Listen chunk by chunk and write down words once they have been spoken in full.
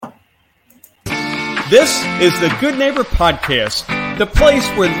This is the Good Neighbor Podcast, the place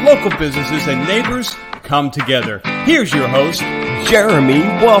where local businesses and neighbors come together. Here's your host, Jeremy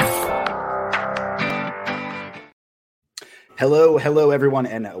Wolf. Hello, everyone,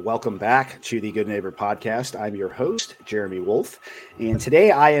 and welcome back to the Good Neighbor Podcast. I'm your host, Jeremy Wolf, and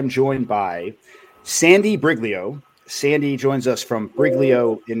today I am joined by Sandy Briglio. Sandy joins us from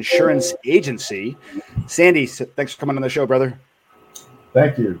Briglio Insurance Agency. Sandy, thanks for coming on the show, brother.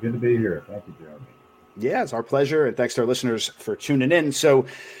 Thank you. Good to be here. Thank you, Jeremy. Yeah, it's our pleasure, and thanks to our listeners for tuning in. So,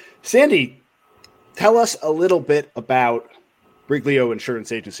 Sandy, tell us a little bit about Briglio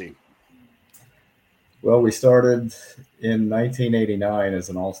Insurance Agency. Well, we started in 1989 as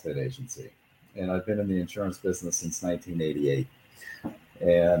an Allstate agency, and I've been in the insurance business since 1988.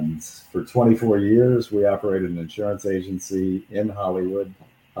 And for 24 years, we operated an insurance agency in Hollywood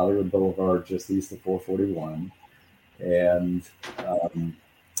Boulevard, just east of 441. And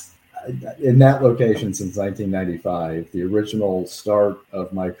in that location since 1995. The original start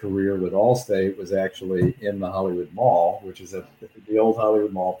of my career with Allstate was actually in the Hollywood Mall, which is at the old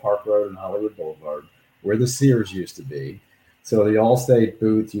Hollywood Mall, Park Road and Hollywood Boulevard, where the Sears used to be. So the Allstate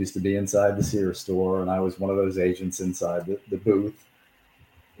booth used to be inside the Sears store, and I was one of those agents inside the booth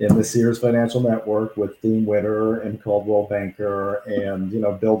in the Sears Financial Network with Dean Witter and Caldwell Banker, and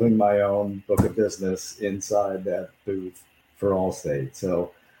building my own book of business inside that booth for Allstate.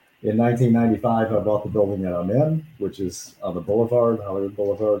 So in 1995, I bought the building that I'm in, which is on the Boulevard, Hollywood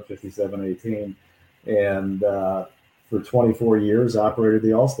Boulevard, 5718. And for 24 years, operated the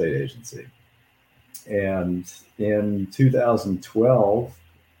Allstate agency. And in 2012,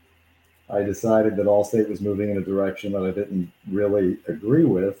 I decided that Allstate was moving in a direction that I didn't really agree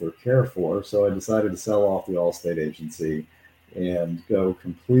with or care for. So I decided to sell off the Allstate agency and go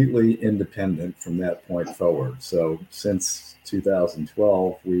completely independent from that point forward. So since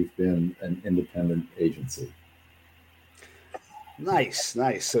 2012, we've been an independent agency. Nice.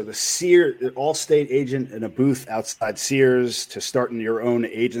 So the Allstate agent in a booth outside Sears to starting your own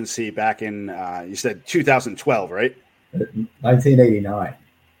agency back in, you said 2012, right? 1989.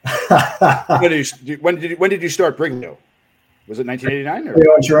 When did you start Briglio? Was it 1989? Or?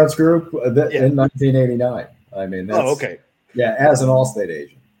 Briglio Insurance Group in 1989. I mean, that's, okay. Yeah, as an Allstate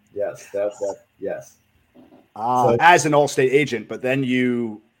agent. Yes, yes. So, as an Allstate agent, but then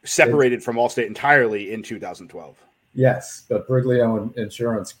you separated from Allstate entirely in 2012. Yes, but Briglio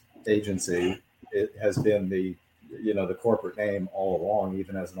Insurance Agency, it has been the corporate name all along,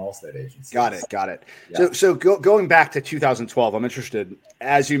 even as an Allstate agency. Got it. Yeah. So going back to 2012, I'm interested,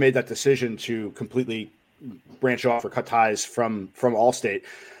 as you made that decision to completely branch off or cut ties from Allstate,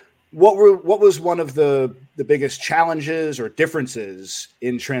 what was one of the biggest challenges or differences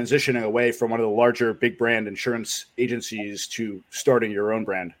in transitioning away from one of the larger big brand insurance agencies to starting your own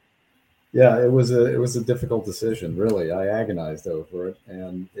brand? Yeah, it was a difficult decision, really. I agonized over it,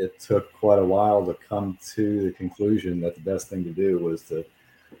 and it took quite a while to come to the conclusion that the best thing to do was to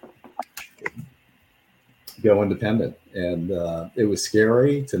go independent. And it was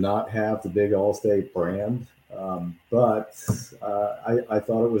scary to not have the big Allstate brand, but I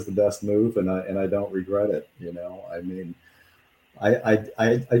thought it was the best move, and I don't regret it. I mean, I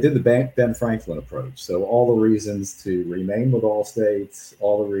did the Ben Franklin approach. So all the reasons to remain with Allstate,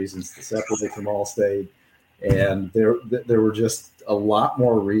 all the reasons to separate from Allstate, and there were just a lot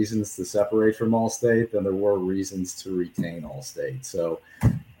more reasons to separate from Allstate than there were reasons to retain Allstate. So,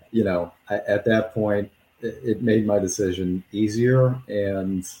 at that point, it made my decision easier,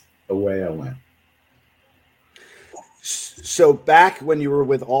 and away I went. So back when you were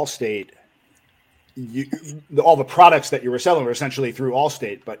with Allstate, all the products that you were selling were essentially through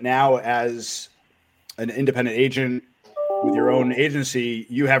Allstate, but now as an independent agent with your own agency,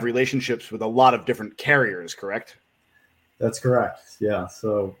 you have relationships with a lot of different carriers, correct? That's correct. Yeah.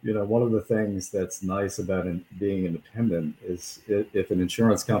 So, one of the things that's nice about being independent is if an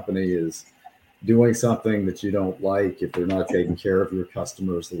insurance company is doing something that you don't like, if they're not taking care of your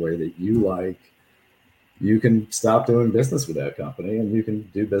customers the way that you like, you can stop doing business with that company and you can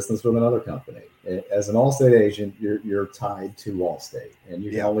do business with another company. As an Allstate agent, you're tied to Allstate, and you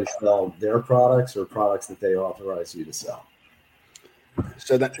can only sell their products or products that they authorize you to sell.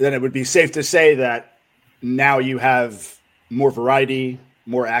 So then it would be safe to say that now you have more variety,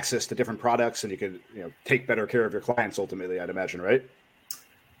 more access to different products, and you could take better care of your clients ultimately, I'd imagine, right?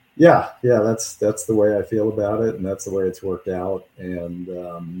 Yeah, that's the way I feel about it, and that's the way it's worked out.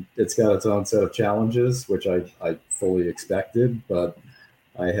 And it's got its own set of challenges, which I fully expected, but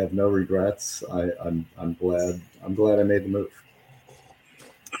I have no regrets. I'm glad I made the move.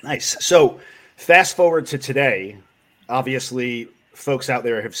 Nice. So fast forward to today, obviously folks out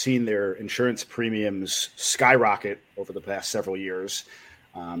there have seen their insurance premiums skyrocket over the past several years.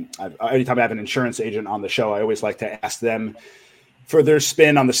 Anytime I have an insurance agent on the show, I always like to ask them for their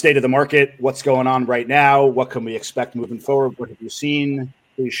spin on the state of the market, what's going on right now, what can we expect moving forward, what have you seen?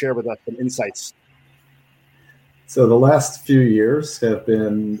 Please share with us some insights. So the last few years have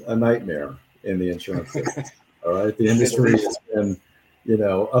been a nightmare in the insurance business. All right, the industry has been,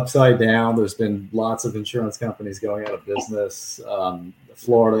 upside down. There's been lots of insurance companies going out of business.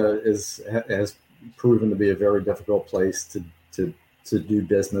 Florida has proven to be a very difficult place to do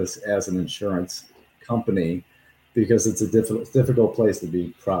business as an insurance company, because it's a difficult place to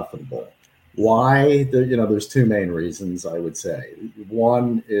be profitable. Why? There's two main reasons, I would say.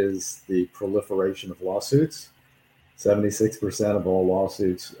 One is the proliferation of lawsuits. 76% of all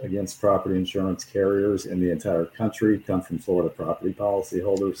lawsuits against property insurance carriers in the entire country come from Florida property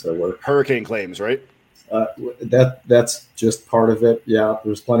policyholders. So we're hurricane claims, right? That's just part of it. Yeah,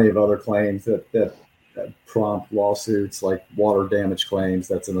 there's plenty of other claims that prompt lawsuits, like water damage claims.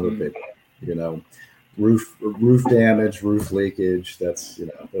 That's another big one. Roof damage, roof leakage. Those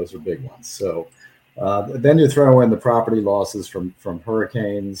are big ones. So then you throw in the property losses from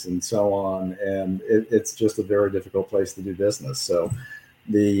hurricanes and so on, and it's just a very difficult place to do business. So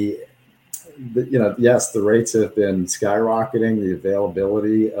yes, the rates have been skyrocketing. The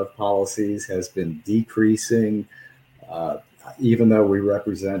availability of policies has been decreasing, even though we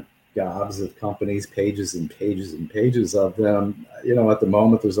represent gobs of companies, pages and pages and pages of them. At the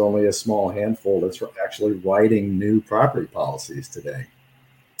moment, there's only a small handful that's actually writing new property policies today.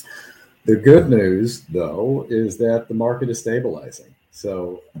 The good news, though, is that the market is stabilizing.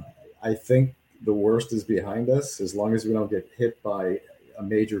 So I think the worst is behind us. As long as we don't get hit by a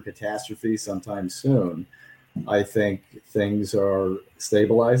major catastrophe sometime soon, I think things are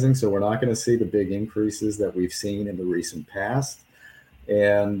stabilizing. So we're not going to see the big increases that we've seen in the recent past.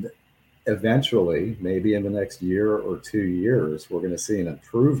 And eventually, maybe in the next year or 2 years, we're going to see an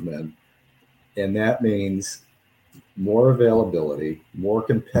improvement. And that means more availability, more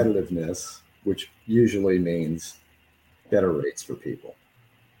competitiveness, which usually means better rates for people.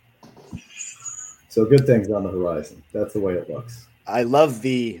 So good things on the horizon. That's the way it looks. I love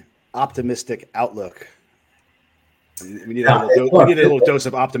the optimistic outlook. We need a little dose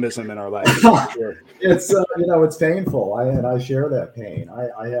of optimism in our life. Sure. It's painful. I share that pain.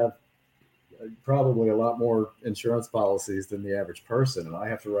 I have probably a lot more insurance policies than the average person, and I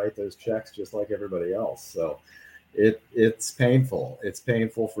have to write those checks just like everybody else. So it's painful. It's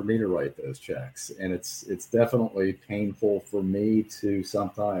painful for me to write those checks, and it's definitely painful for me to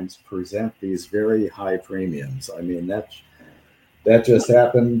sometimes present these very high premiums. I mean, that just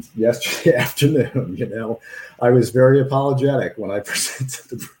happened yesterday afternoon. I was very apologetic when I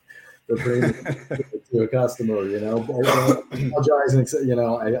presented the premium to a customer, apologizing.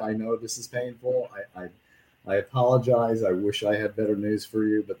 I know this is painful. I apologize. I wish I had better news for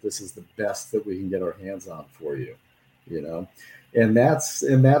you, but this is the best that we can get our hands on for you, and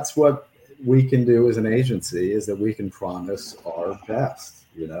that's what we can do as an agency, is that we can promise our best.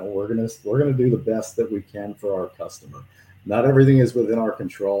 We're gonna do the best that we can for our customer. Not everything is within our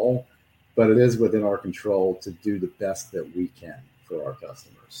control, but it is within our control to do the best that we can for our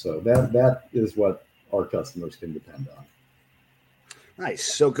customers. So that is what our customers can depend on. Nice.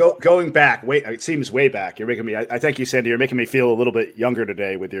 So going back, it seems way back. You're making me. I thank you, Sandy. You're making me feel a little bit younger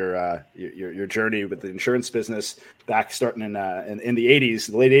today with your journey with the insurance business back starting in the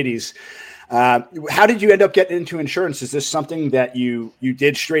 '80s, the late '80s. How did you end up getting into insurance? Is this something that you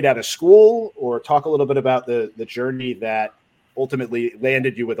did straight out of school, or talk a little bit about the journey that ultimately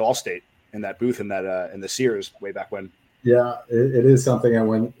landed you with Allstate in that booth in the Sears way back when? Yeah, it is something I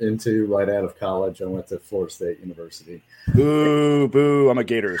went into right out of college. I went to Florida State University. Boo! I'm a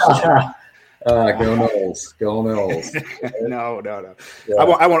Gators. Go Noles! Go Noles! No. Yeah.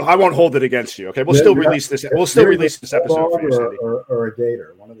 I won't hold it against you. Okay, we'll still release this. We'll still release this episode for you, Sandy. Or a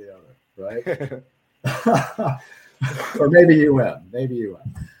Gator, one or the other, right? Or maybe you win.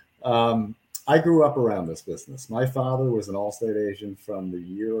 I grew up around this business. My father was an Allstate agent from the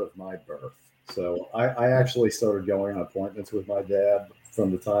year of my birth. So I actually started going on appointments with my dad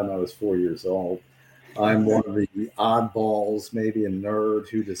from the time I was 4 years old. I'm one of the oddballs, maybe a nerd,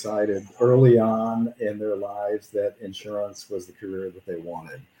 who decided early on in their lives that insurance was the career that they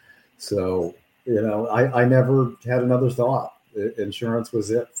wanted. So, I never had another thought. Insurance was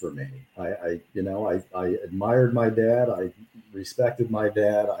it for me. I admired my dad. I respected my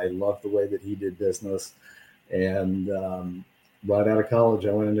dad. I loved the way that he did business. And right out of college,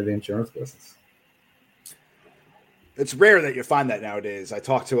 I went into the insurance business. It's rare that you find that nowadays. I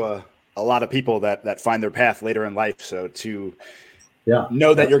talk to a lot of people that find their path later in life. So to Yeah.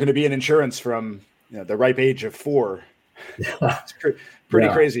 know that you're going to be in insurance from the ripe age of 4. Yeah. It's pretty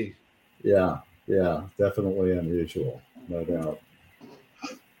Yeah. crazy. Yeah. Yeah. Definitely unusual. No doubt.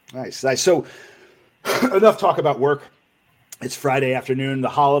 Nice. So enough talk about work. It's Friday afternoon. The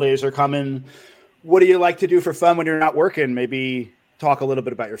holidays are coming. What do you like to do for fun when you're not working? Maybe talk a little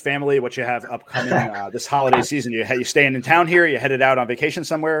bit about your family, what you have upcoming this holiday season. You staying in town here? You headed out on vacation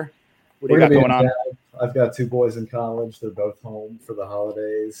somewhere? What do you got going on? I've got 2 boys in college. They're both home for the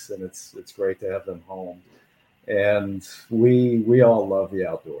holidays, and it's great to have them home. And we all love the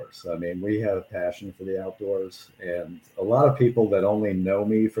outdoors. I mean, we have a passion for the outdoors, and a lot of people that only know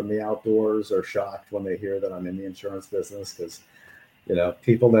me from the outdoors are shocked when they hear that I'm in the insurance business, because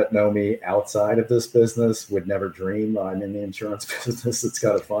people that know me outside of this business would never dream I'm in the insurance business. It's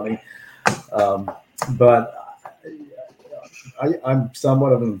kind of funny. But I'm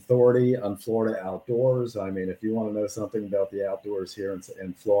somewhat of an authority on Florida outdoors. I mean, if you want to know something about the outdoors here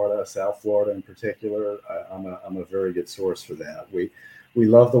in Florida, South Florida in particular, I'm a very good source for that. We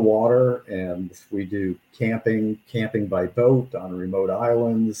love the water, and we do camping by boat on remote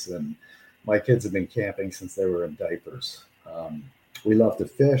islands. And my kids have been camping since they were in diapers. We love to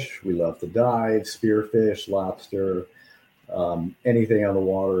fish. We love to dive, spearfish, lobster. Anything on the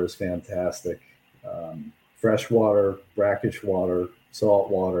water is fantastic. Freshwater, brackish water, salt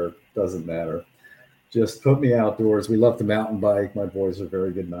water, doesn't matter. Just put me outdoors. We love to mountain bike. My boys are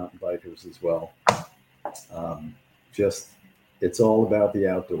very good mountain bikers as well. It's all about the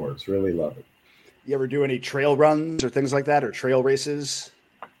outdoors. Really love it. You ever do any trail runs or things like that, or trail races?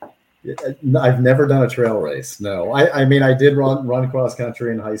 I've never done a trail race. No, I mean, I did run cross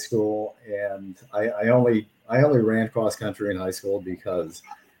country in high school, and I only ran cross country in high school because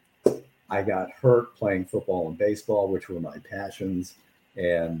I got hurt playing football and baseball, which were my passions,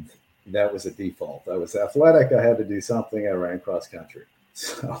 and that was a default. I was athletic. I had to do something. I ran cross country.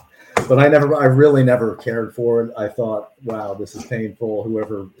 So, but I really never cared for it. I thought, wow, this is painful.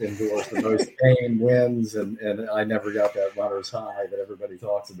 Whoever endures the most pain wins. And I never got that runner's high that everybody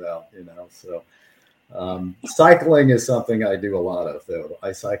talks about, So cycling is something I do a lot of, though.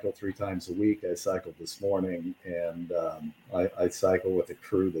 I cycle 3 times a week. I cycled this morning, and I cycle with a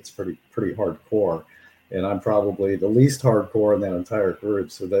crew that's pretty hardcore. And I'm probably the least hardcore in that entire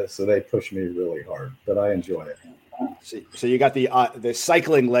group. So they push me really hard, but I enjoy it. So you got the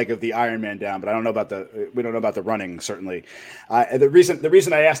cycling leg of the Ironman down, but we don't know about the running, certainly. The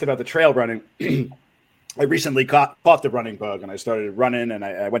reason I asked about the trail running, I recently caught the running bug, and I started running, and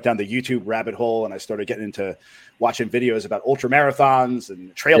I went down the YouTube rabbit hole, and I started getting into watching videos about ultra marathons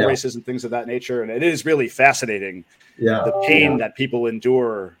and trail races and things of that nature. And it is really fascinating. The pain that people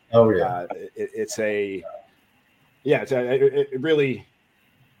endure. Oh yeah. It really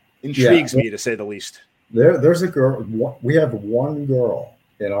intrigues me, to say the least. There's a girl. We have one girl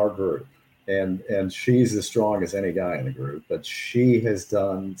in our group, and she's as strong as any guy in the group. But she has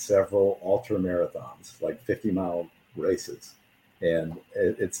done several ultra marathons, like 50-mile races, and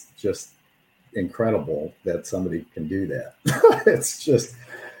it's just incredible that somebody can do that. It's just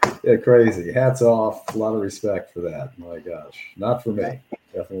crazy. Hats off. A lot of respect for that. My gosh, not for me.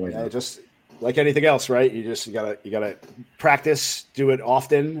 Definitely not. Just like anything else, right? You gotta practice, do it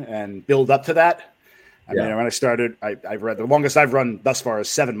often, and build up to that. I mean, when I started, I've read the longest I've run thus far is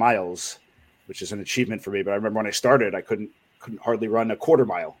 7 miles, which is an achievement for me. But I remember when I started, I couldn't hardly run a quarter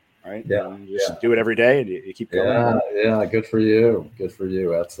mile. Right? Yeah. You just do it every day, and you keep going. Yeah. Good for you. Good for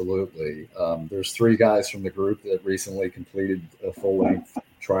you. Absolutely. There's 3 guys from the group that recently completed a full-length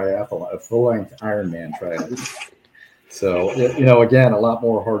triathlon, a full-length Ironman triathlon. So, again, a lot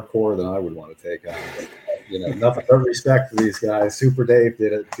more hardcore than I would want to take on. But, nothing but respect for these guys. Super Dave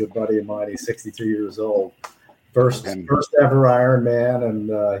did it. Good buddy of mine. He's 62 years old. First ever Ironman,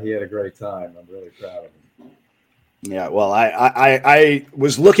 and he had a great time. I'm really proud of him. Yeah, well, I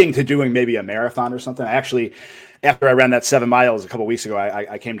was looking to doing maybe a marathon or something. I actually, after I ran that 7 miles a couple of weeks ago,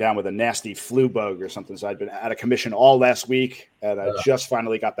 I came down with a nasty flu bug or something. So I'd been out of commission all last week, and I just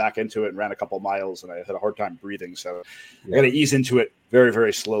finally got back into it and ran a couple of miles, and I had a hard time breathing. So I got to ease into it very,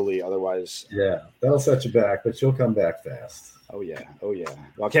 very slowly. Otherwise, that'll set you back, but you'll come back fast. Oh yeah. Well,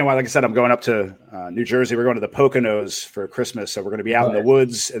 I can't wait. Like I said, I'm going up to New Jersey. We're going to the Poconos for Christmas, so we're going to be out in the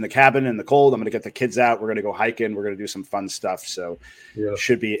woods, in the cabin, in the cold. I'm going to get the kids out. We're going to go hiking. We're going to do some fun stuff. So it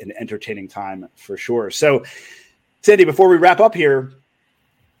should be an entertaining time for sure. So, Sandy, before we wrap up here,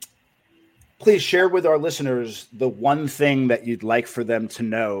 please share with our listeners the one thing that you'd like for them to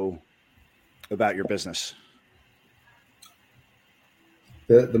know about your business.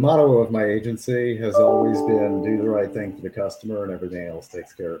 The motto of my agency has always been do the right thing for the customer, and everything else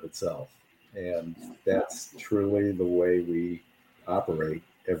takes care of itself. And that's truly the way we operate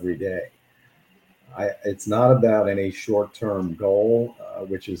every day. It's not about any short-term goal,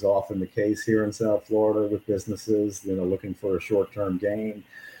 which is often the case here in South Florida with businesses, looking for a short-term gain.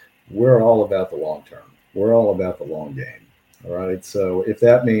 We're all about the long term. We're all about the long game. All right. So if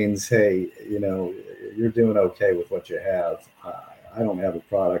that means, hey, you're doing okay with what you have, I don't have a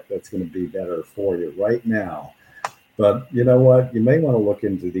product that's going to be better for you right now. But you know what? You may want to look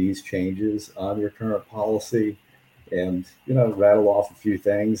into these changes on your current policy and, rattle off a few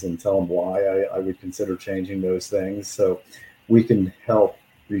things and tell them why I would consider changing those things. So we can help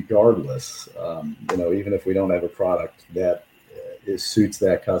regardless, even if we don't have a product that suits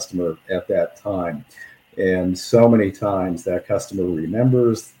that customer at that time. And so many times that customer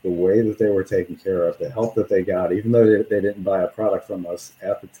remembers the way that they were taken care of, the help that they got, even though they didn't buy a product from us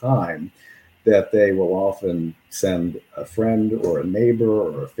at the time, that they will often send a friend or a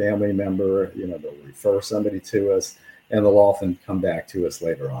neighbor or a family member, they'll refer somebody to us, and they'll often come back to us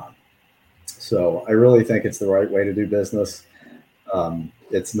later on. So I really think it's the right way to do business.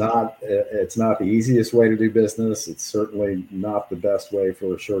 It's not the easiest way to do business. It's certainly not the best way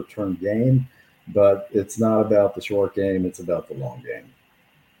for a short-term gain, but it's not about the short game. It's about the long game.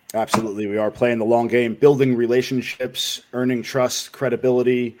 Absolutely. We are playing the long game, building relationships, earning trust,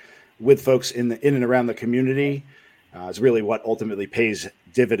 credibility with folks in and around the community is really what ultimately pays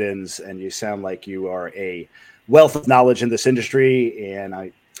dividends. And you sound like you are a wealth of knowledge in this industry. And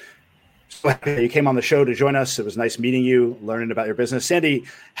I so happy that you came on the show to join us. It was nice meeting you, learning about your business. Sandy,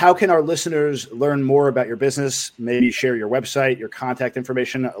 how can our listeners learn more about your business? Maybe share your website, your contact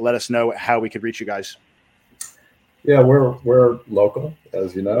information. Let us know how we could reach you guys. Yeah, we're local,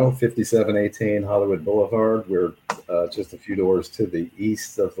 as you know, 5718 Hollywood Boulevard. We're just a few doors to the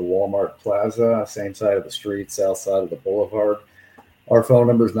east of the Walmart Plaza, same side of the street, south side of the boulevard. Our phone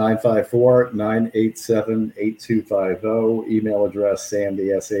number is 954-987-8250. Email address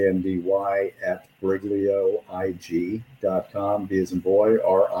Sandy, Sandy, @briglioig.com. B as in boy,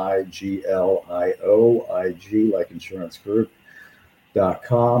 RIGLIOIG, like insurance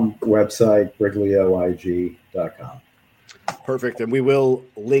group.com. Website, briglioig.com. Perfect. And we will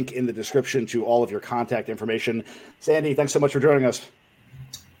link in the description to all of your contact information. Sandy, thanks so much for joining us.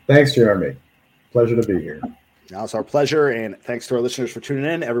 Thanks, Jeremy. Pleasure to be here. Now it's our pleasure, and thanks to our listeners for tuning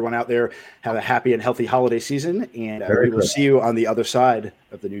in. Everyone out there, have a happy and healthy holiday season, and we will see you on the other side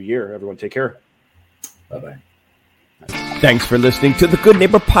of the new year. Everyone take care. Bye-bye. Thanks for listening to the Good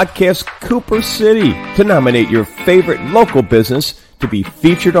Neighbor Podcast, Cooper City. To nominate your favorite local business to be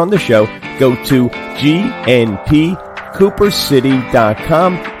featured on the show, go to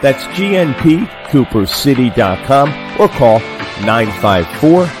gnpcoopercity.com. That's gnpcoopercity.com, or call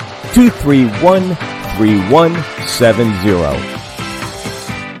 954-231-3170.